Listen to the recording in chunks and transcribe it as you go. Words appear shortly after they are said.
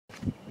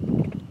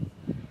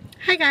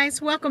Hi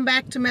guys, welcome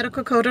back to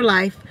Medical Coder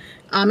Life.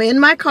 I'm in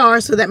my car,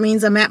 so that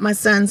means I'm at my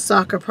son's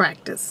soccer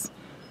practice.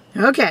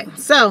 Okay,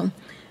 so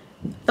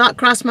thought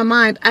crossed my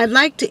mind. I'd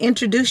like to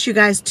introduce you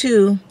guys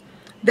to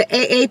the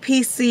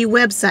AAPC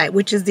website,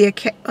 which is the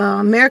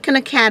American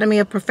Academy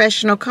of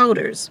Professional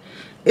Coders.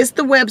 It's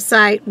the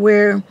website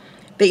where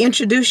they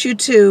introduce you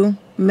to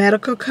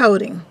medical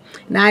coding.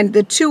 Now,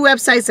 the two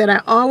websites that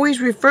I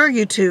always refer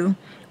you to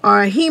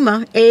are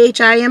AHIMA,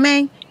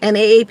 AHIMA, and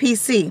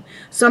AAPC.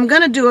 So I'm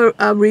going to do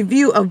a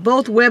review of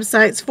both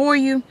websites for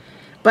you,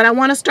 but I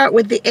want to start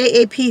with the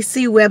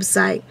AAPC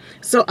website.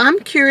 So I'm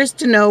curious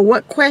to know,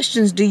 what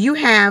questions do you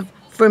have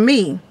for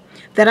me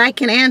that I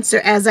can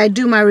answer as I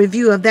do my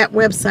review of that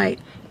website?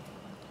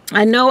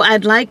 I know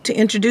I'd like to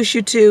introduce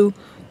you to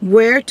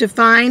where to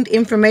find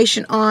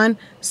information on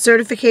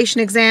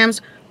certification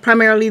exams,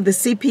 primarily the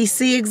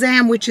CPC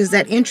exam, which is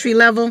that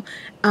entry-level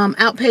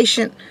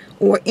outpatient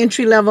or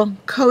entry-level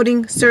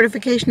coding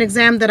certification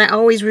exam that I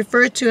always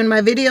refer to in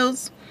my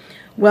videos.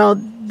 Well,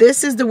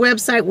 this is the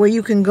website where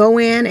you can go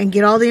in and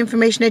get all the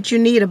information that you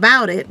need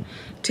about it.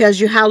 Tells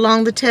you how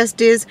long the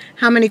test is,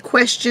 how many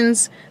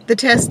questions the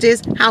test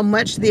is, how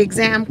much the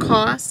exam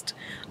cost,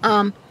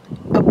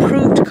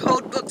 approved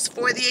code books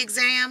for the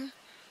exam.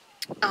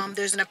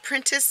 There's an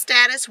apprentice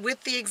status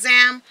with the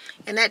exam,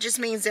 and that just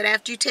means that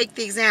after you take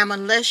the exam,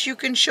 unless you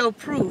can show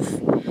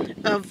proof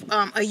of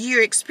a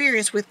year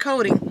experience with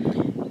coding,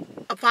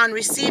 upon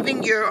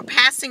receiving your,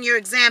 passing your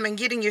exam and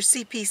getting your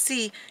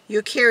CPC,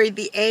 you'll carry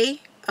the A,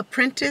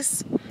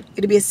 apprentice.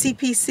 It'll be a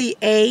CPC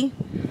A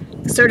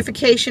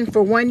certification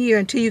for 1 year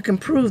until you can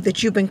prove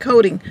that you've been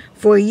coding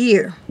for a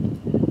year.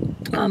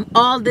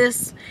 All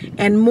this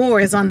and more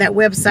is on that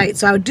website,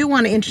 so I do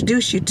want to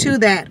introduce you to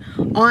that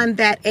on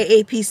that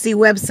AAPC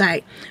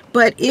website.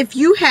 But if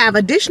you have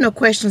additional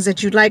questions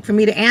that you'd like for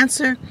me to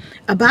answer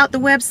about the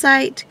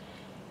website,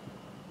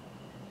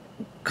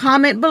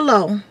 comment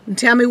below and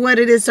tell me what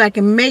it is so I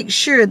can make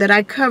sure that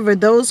I cover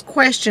those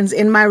questions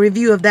in my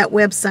review of that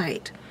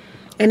website.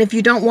 And if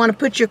you don't want to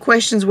put your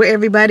questions where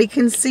everybody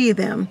can see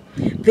them,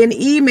 then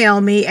email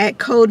me at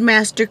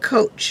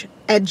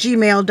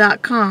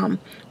codemastercoach@gmail.com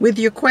with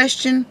your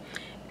question,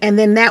 and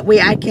then that way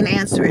I can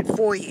answer it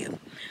for you.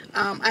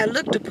 I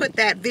look to put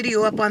that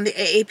video up on the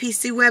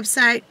AAPC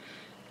website.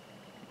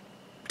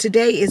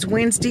 Today is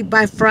Wednesday,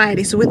 by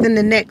Friday, so within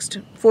the next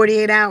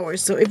 48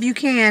 hours. So if you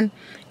can,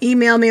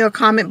 email me or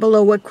comment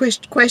below what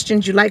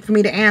questions you'd like for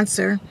me to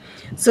answer,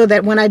 so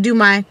that when I do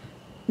my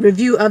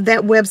review of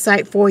that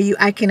website for you,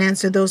 I can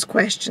answer those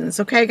questions.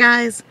 Okay,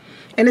 guys?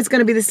 And it's going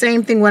to be the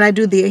same thing when I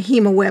do the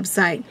AHIMA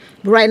website.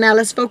 But right now,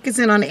 let's focus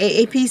in on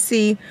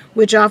AAPC,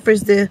 which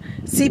offers the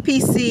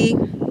CPC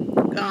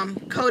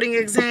coding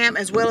exam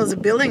as well as a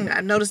billing.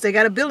 I noticed they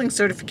got a billing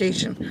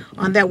certification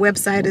on that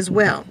website as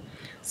well.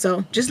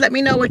 So just let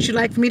me know what you'd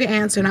like for me to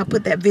answer, and I'll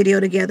put that video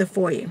together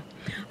for you.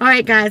 All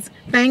right, guys.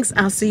 Thanks.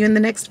 I'll see you in the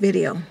next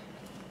video.